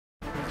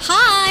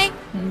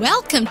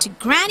Welcome to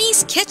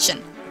Granny's Kitchen.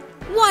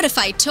 What if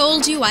I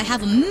told you I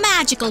have a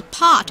magical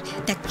pot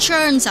that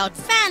churns out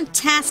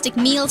fantastic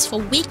meals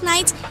for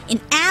weeknights in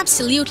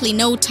absolutely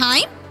no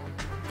time?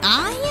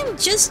 I am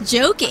just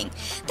joking.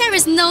 There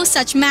is no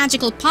such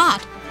magical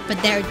pot, but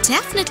there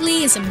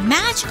definitely is a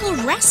magical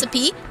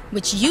recipe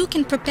which you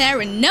can prepare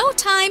in no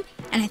time,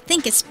 and I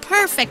think it's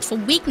perfect for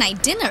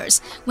weeknight dinners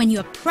when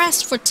you are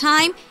pressed for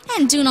time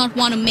and do not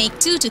want to make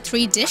 2 to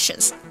 3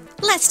 dishes.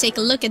 Let's take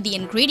a look at the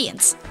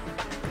ingredients.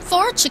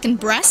 4 chicken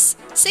breasts,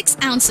 6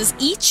 ounces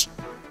each,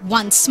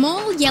 1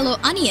 small yellow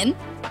onion,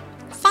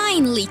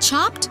 finely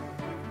chopped,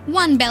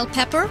 1 bell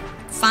pepper,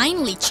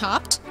 finely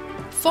chopped,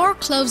 4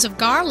 cloves of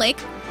garlic,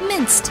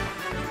 minced,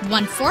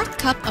 1/4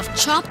 cup of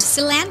chopped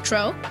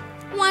cilantro,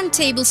 1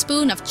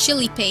 tablespoon of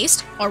chili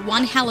paste or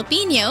 1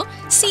 jalapeno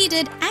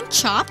seeded and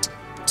chopped,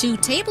 2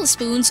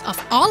 tablespoons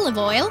of olive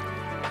oil,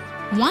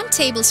 1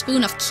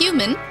 tablespoon of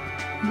cumin,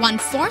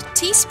 1/4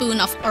 teaspoon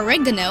of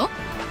oregano,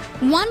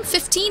 1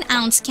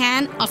 15-ounce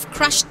can of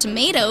crushed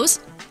tomatoes,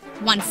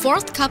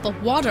 1/4 cup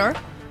of water,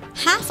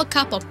 half a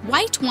cup of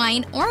white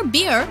wine or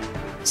beer,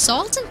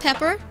 salt and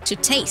pepper to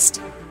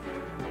taste.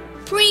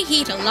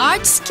 Preheat a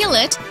large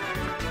skillet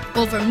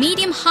over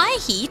medium-high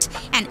heat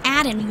and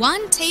add in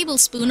 1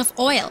 tablespoon of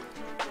oil.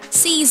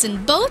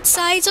 Season both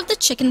sides of the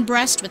chicken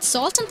breast with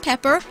salt and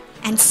pepper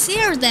and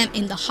sear them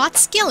in the hot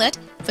skillet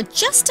for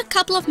just a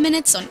couple of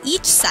minutes on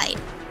each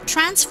side.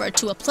 Transfer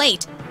to a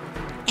plate.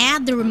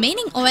 Add the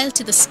remaining oil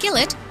to the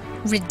skillet,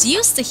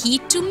 reduce the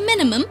heat to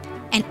minimum,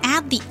 and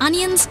add the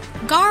onions,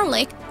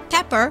 garlic,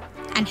 pepper,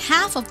 and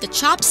half of the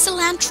chopped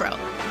cilantro.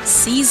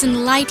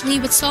 Season lightly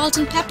with salt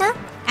and pepper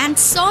and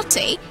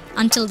saute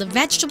until the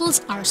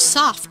vegetables are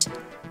soft.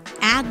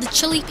 Add the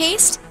chili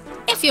paste.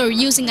 If you're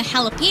using a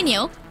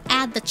jalapeno,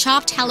 add the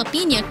chopped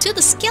jalapeno to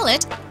the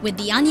skillet with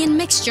the onion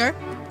mixture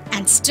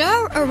and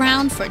stir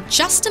around for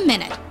just a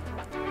minute.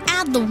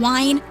 Add the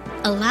wine,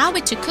 allow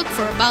it to cook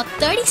for about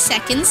 30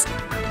 seconds.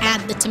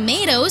 Add the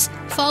tomatoes,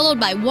 followed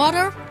by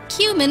water,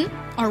 cumin,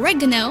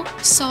 oregano,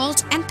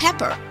 salt, and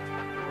pepper.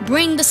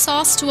 Bring the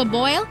sauce to a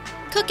boil,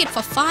 cook it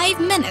for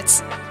 5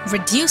 minutes.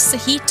 Reduce the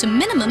heat to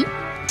minimum.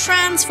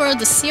 Transfer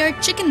the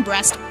seared chicken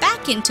breast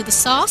back into the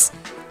sauce.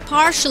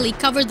 Partially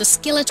cover the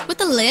skillet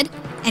with a lid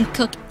and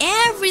cook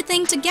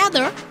everything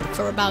together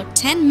for about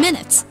 10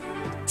 minutes.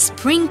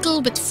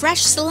 Sprinkle with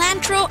fresh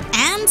cilantro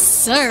and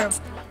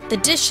serve. The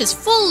dish is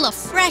full of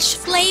fresh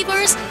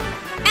flavors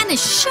and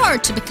is sure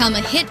to become a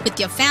hit with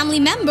your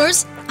family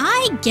members,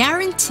 I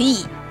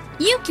guarantee.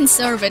 You can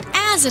serve it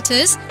as it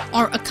is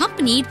or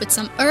accompanied with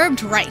some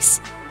herbed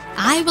rice.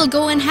 I will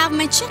go and have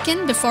my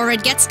chicken before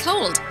it gets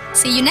cold.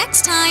 See you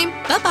next time.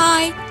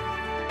 Bye-bye.